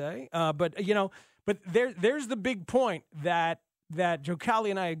got to say. But there's the big point that Joe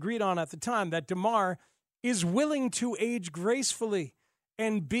Cowley and I agreed on at the time, that DeMar is willing to age gracefully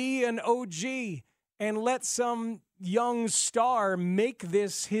and be an OG and let some young star make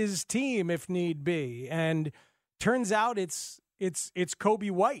this his team if need be. And turns out it's Kobe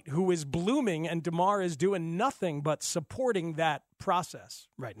White who is blooming, and DeMar is doing nothing but supporting that process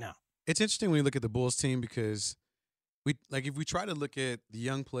right now. It's interesting when you look at the Bulls team, because if we try to look at the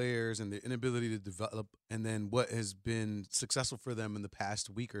young players and the inability to develop, and then what has been successful for them in the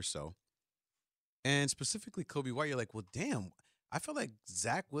past week or so, and specifically Kobe White, you're like, well, damn, I feel like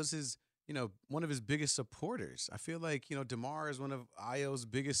Zach was his, one of his biggest supporters. I feel like, DeMar is one of Ayo's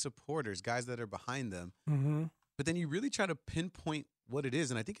biggest supporters, guys that are behind them. Mm-hmm. But then you really try to pinpoint what it is,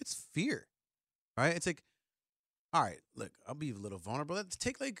 and I think it's fear, right? It's like, all right, look, I'll be a little vulnerable. Let's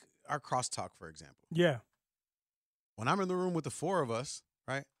take, our crosstalk, for example. Yeah. When I'm in the room with the four of us,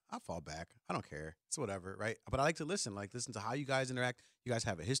 right, I fall back. I don't care. It's whatever, right? But I like to listen to how you guys interact. You guys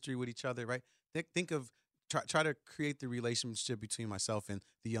have a history with each other, right? Think of try to create the relationship between myself and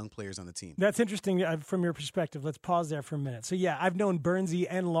the young players on the team. That's interesting from your perspective. Let's pause there for a minute. So, yeah, I've known Bernsey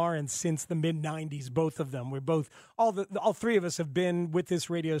and Lawrence since the mid-'90s, both of them. We're both all three of us have been with this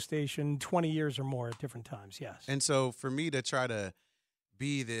radio station 20 years or more at different times, yes. And so for me to try to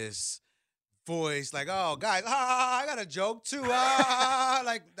be this voice oh, guys, I got a joke too.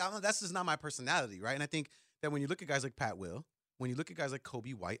 That's just not my personality, right? And I think that when you look at guys like Pat Will, when you look at guys like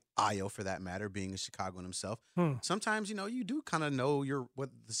Kobe White, Ayo for that matter, being a Chicagoan himself, sometimes, you do kind of know what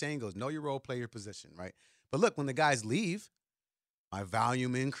the saying goes, know your role, play your position, right? But look, when the guys leave, my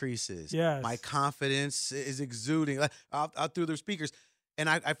volume increases. Yes. My confidence is exuding out through their speakers. And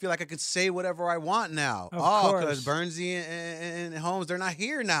I feel like I can say whatever I want now. Because Bernsey and Holmes, they're not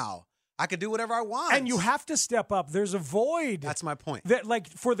here now. I could do whatever I want. And you have to step up. There's a void. That's my point. That,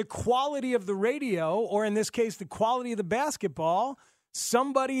 for the quality of the radio, or in this case, the quality of the basketball,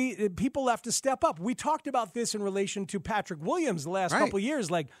 people have to step up. We talked about this in relation to Patrick Williams the last couple of years.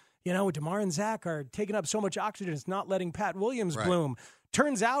 DeMar and Zach are taking up so much oxygen, it's not letting Pat Williams bloom.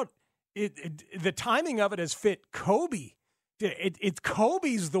 Turns out the timing of it has fit Kobe.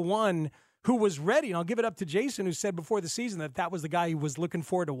 Kobe's the one who was ready. And I'll give it up to Jason, who said before the season that was the guy he was looking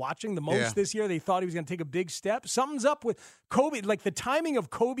forward to watching the most this year. They thought he was going to take a big step. Something's up with Kobe. The timing of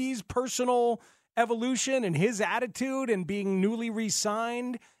Kobe's personal evolution and his attitude and being newly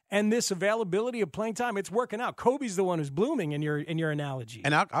re-signed and this availability of playing time, it's working out. Kobe's the one who's blooming in your analogy.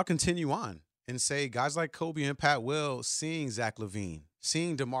 And I'll continue on and say guys like Kobe and Pat Will, seeing Zach LaVine,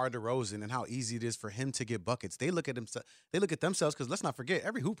 seeing DeMar DeRozan and how easy it is for him to get buckets. They look at themselves, because let's not forget,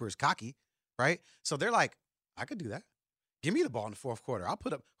 every hooper is cocky. Right? So they're like, I could do that. Give me the ball in the fourth quarter. I'll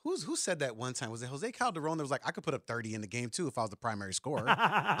put up – who said that one time? Was it Jose Calderon that was like, I could put up 30 in the game too if I was the primary scorer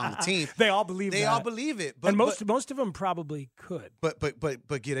on the team. They all believe They all believe it. And most of them probably could. But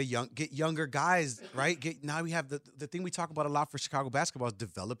get younger guys, right? Now we have the thing we talk about a lot for Chicago basketball is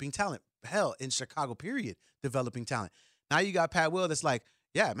developing talent. Hell, in Chicago, period, developing talent. Now you got Pat Will that's like,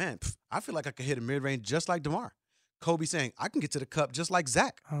 yeah, man, I feel like I could hit a mid-range just like DeMar. Kobe saying, I can get to the cup just like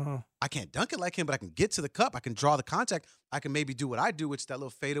Zach. I can't dunk it like him, but I can get to the cup. I can draw the contact. I can maybe do what I do, which is that little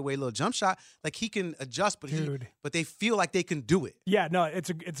fadeaway, little jump shot. He can adjust, but they feel like they can do it. Yeah, no,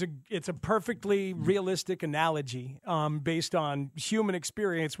 it's a perfectly realistic analogy based on human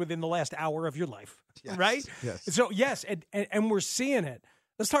experience within the last hour of your life, right? Yes. So yes, and we're seeing it.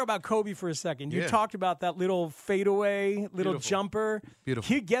 Let's talk about Kobe for a second. You talked about that little fadeaway, little jumper. Beautiful.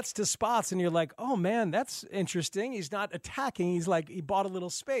 He gets to spots, and you're like, oh, man, that's interesting. He's not attacking. He's like, he bought a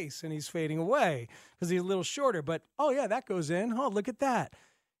little space, and he's fading away because he's a little shorter. But, oh, yeah, that goes in. Oh, look at that.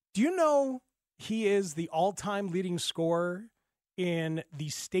 Do you know he is the all-time leading scorer in the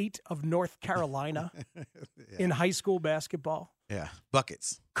state of North Carolina in high school basketball? Yeah,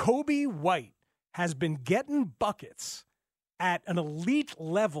 buckets. Kobe White has been getting buckets at an elite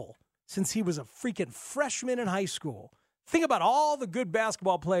level since he was a freaking freshman in high school. Think about all the good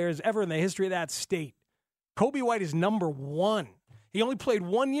basketball players ever in the history of that state. Kobe White is number one. He only played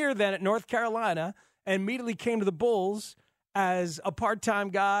 1 year then at North Carolina and immediately came to the Bulls as a part-time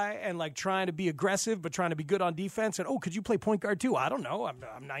guy and like trying to be aggressive but trying to be good on defense. And could you play point guard too? I don't know. I'm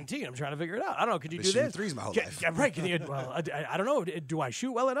 19. I'm trying to figure it out. I don't know. Could you do this? Threes my whole life. Yeah, right. Can you? Well, I don't know. Do I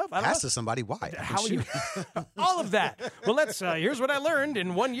shoot well enough? I don't Pass know. to somebody. Why? How are you? All of that. Well, let's. Here's what I learned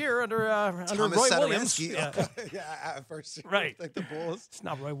in 1 year under Roy Williams. Yeah, at first. Right. Like the Bulls. It's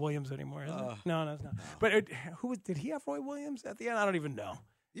not Roy Williams anymore, is it? No, it's not. But did he have Roy Williams at the end? I don't even know.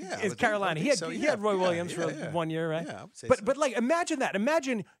 Yeah, it's Carolina. He had Roy Williams for 1 year, right? Yeah, I would say but like, imagine that.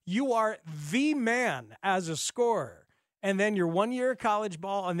 Imagine you are the man as a scorer, and then you're 1 year of college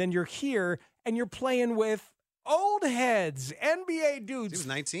ball, and then you're here, and you're playing with old heads, NBA dudes. He was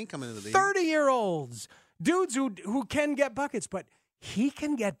 19 coming into the league. 30-year-olds, dudes who can get buckets, but he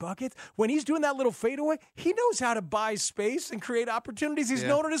can get buckets. When he's doing that little fadeaway, he knows how to buy space and create opportunities. He's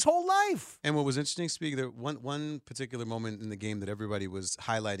known it his whole life. And what was interesting, speaking there, one particular moment in the game that everybody was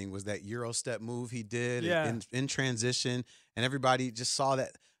highlighting was that Euro step move he did in transition, and everybody just saw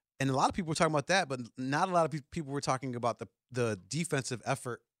that. And a lot of people were talking about that, but not a lot of people were talking about the defensive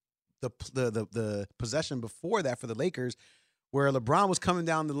effort, the possession before that for the Lakers, where LeBron was coming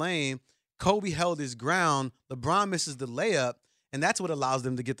down the lane, Kobe held his ground, LeBron misses the layup. And that's what allows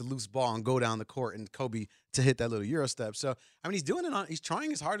them to get the loose ball and go down the court and Kobe to hit that little Euro step. So, I mean, he's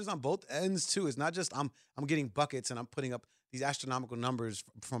trying as hard as on both ends, too. It's not just I'm getting buckets and I'm putting up these astronomical numbers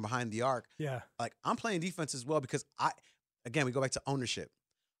from behind the arc. Yeah. Like, I'm playing defense as well because we go back to ownership.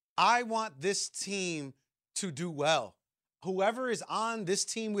 I want this team to do well. Whoever is on this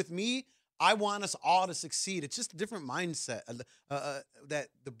team with me, I want us all to succeed. It's just a different mindset that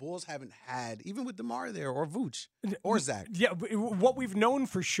the Bulls haven't had, even with DeMar there or Vooch or Zach. Yeah, what we've known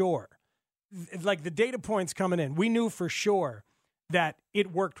for sure, like the data points coming in, we knew for sure that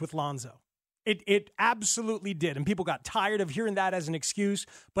it worked with Lonzo. It absolutely did, and people got tired of hearing that as an excuse,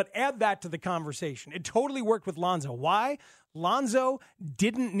 but add that to the conversation. It totally worked with Lonzo. Why? Lonzo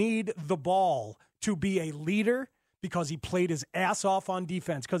didn't need the ball to be a leader, because he played his ass off on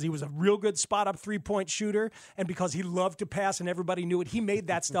defense, because he was a real good spot-up three-point shooter, and because he loved to pass and everybody knew it. He made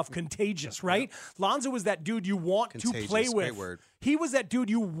that stuff contagious, right? Lonzo was that dude you want to play with. Great word. He was that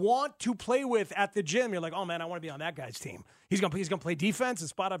dude you want to play with at the gym. You're like, oh, man, I want to be on that guy's team. He's gonna play defense and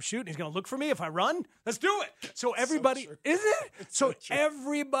spot-up shoot, and he's going to look for me if I run. Let's do it. So everybody, isn't it? So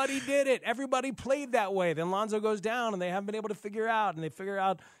everybody did it. Everybody played that way. Then Lonzo goes down, and they haven't been able to figure out, and they figure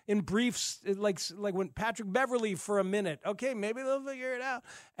out in briefs, like when Patrick Beverley for a minute. Okay, maybe they'll figure it out.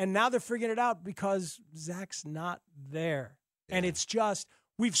 And now they're figuring it out because Zach's not there. Yeah. And it's just,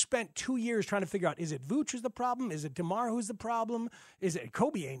 we've spent 2 years trying to figure out, is it Vooch who's the problem? Is it DeMar who's the problem? Is it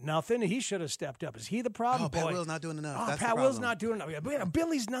Kobe ain't nothing? He should have stepped up. Is he the problem? Oh, Pat Will's not doing enough. That's Pat Will's not doing enough.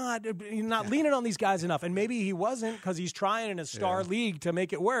 Billy's not leaning on these guys enough. And maybe he wasn't, because he's trying in a star league to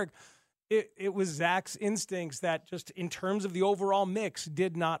make it work. It was Zach's instincts that just in terms of the overall mix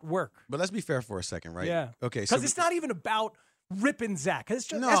did not work. But let's be fair for a second, right? Yeah. Okay. Because it's not even about ripping Zach. That's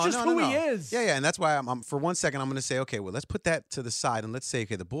just who he is. Yeah. And that's why I'm for 1 second, I'm going to say, okay, well, let's put that to the side and let's say,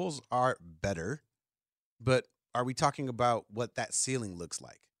 okay, the Bulls are better, but are we talking about what that ceiling looks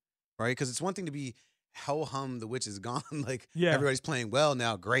like, right? Because it's one thing to be ho-hum, the witch is gone. Everybody's playing well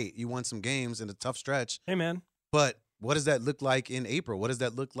now. Great. You won some games in a tough stretch. Hey, man. But what does that look like in April? What does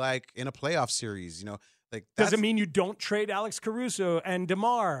that look like in a playoff series? Does it mean you don't trade Alex Caruso and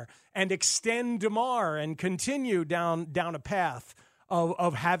DeMar and extend DeMar and continue down a path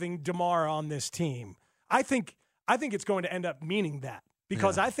of having DeMar on this team? I think it's going to end up meaning that,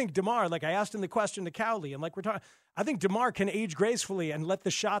 because I think DeMar, like I asked him the question to Cowley, and like we're talking, I think DeMar can age gracefully and let the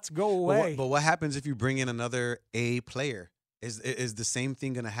shots go away. But what happens if you bring in another A player? Is the same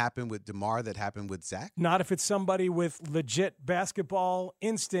thing going to happen with DeMar that happened with Zach? Not if it's somebody with legit basketball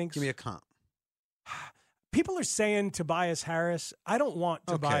instincts. Give me a comp. People are saying Tobias Harris. I don't want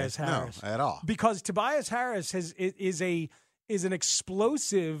Tobias Harris. No, at all. Because Tobias Harris is an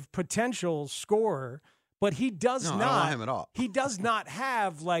explosive potential scorer, but he does not. I don't want him at all. He does not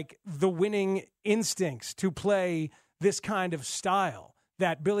have like the winning instincts to play this kind of style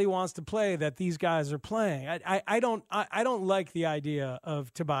that Billy wants to play, that these guys are playing. I don't like the idea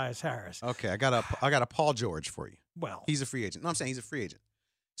of Tobias Harris. Okay, I got a Paul George for you. Well, he's a free agent. No, I'm saying he's a free agent.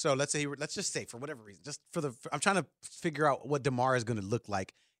 So let's just say for whatever reason, I'm trying to figure out what DeMar is going to look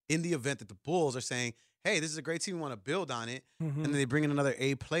like in the event that the Bulls are saying, hey, this is a great team, we want to build on it, and then they bring in another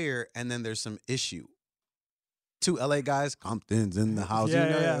A player, and then there's some issue. 2 LA guys, Compton's in the house.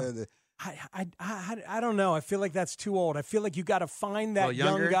 Yeah. I don't know. I feel like that's too old. I feel like you got to find that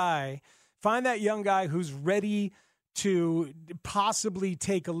young guy who's ready to possibly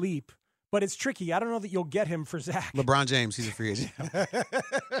take a leap, but it's tricky. I don't know that you'll get him for Zach. LeBron James, he's a free agent.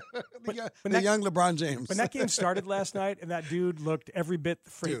 the young LeBron James. When that game started last night and that dude looked every bit the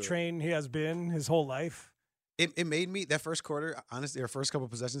freight train he has been his whole life. It made me, that first quarter, honestly, our first couple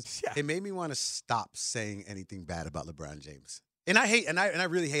possessions, it made me want to stop saying anything bad about LeBron James. And I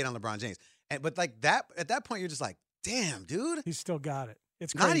really hate on LeBron James. But like that, at that point, you're just like, damn, dude. He's still got it.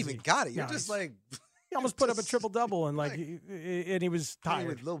 It's crazy. Not even got it. You're just like. He almost put up a triple-double, and and he was tired.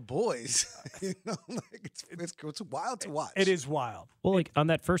 With little boys. It's wild to watch. It is wild. Well, like on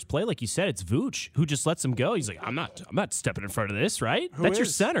that first play, like you said, it's Vooch who just lets him go. He's like, I'm not stepping in front of this, right? That's your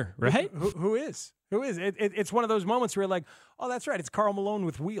center, right? Who is? Who is? It's one of those moments where you're like, oh, that's right. It's Karl Malone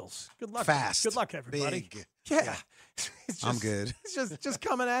with wheels. Good luck. Fast. Good luck, everybody. Big. Yeah. I'm good. It's just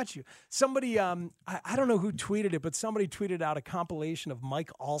coming at you. Somebody, I don't know who tweeted it, but somebody tweeted out a compilation of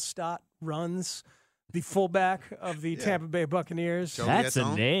Mike Allstott runs, the fullback of the Tampa Bay Buccaneers. That's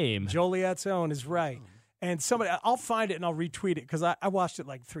a name. Joliet's own is right. And somebody, I'll find it and I'll retweet it because I watched it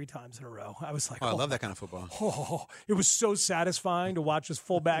like 3 times in a row. I was like, I love that kind of football. Oh, it was so satisfying to watch this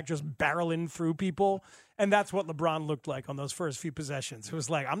fullback just barreling through people. And that's what LeBron looked like on those first few possessions. It was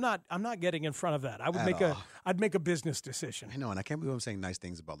like, I'm not getting in front of that. I'd make a business decision. I know, and I can't believe I'm saying nice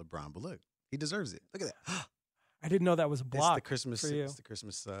things about LeBron, but look, he deserves it. Look at that. I didn't know that was a block. It's the Christmas. For you. It's the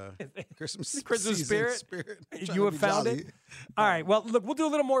Christmas spirit. You have found it. All right. Well, look, we'll do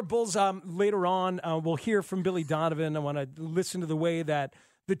a little more Bulls later on. We'll hear from Billy Donovan. I want to listen to the way that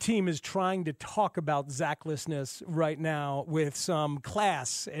the team is trying to talk about Zachlessness right now with some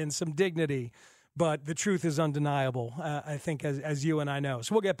class and some dignity. But the truth is undeniable, I think, as you and I know.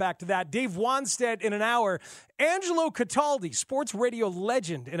 So we'll get back to that. Dave Wanstead in an hour. Angelo Cataldi, sports radio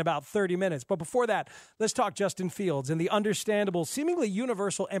legend, in about 30 minutes. But before that, let's talk Justin Fields and the understandable, seemingly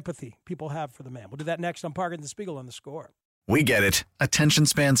universal empathy people have for the man. We'll do that next on Parkin and Spiegel on The Score. We get it. Attention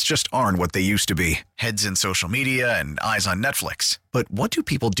spans just aren't what they used to be. Heads in social media and eyes on Netflix. But what do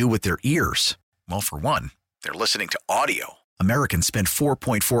people do with their ears? Well, for one, they're listening to audio. Americans spend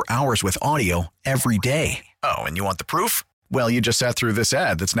 4.4 hours with audio every day. Oh, and you want the proof? Well, you just sat through this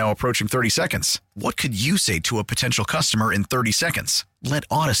ad that's now approaching 30 seconds. What could you say to a potential customer in 30 seconds? Let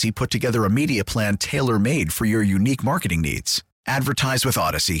Odyssey put together a media plan tailor-made for your unique marketing needs. Advertise with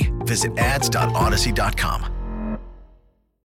Odyssey. Visit ads.odyssey.com.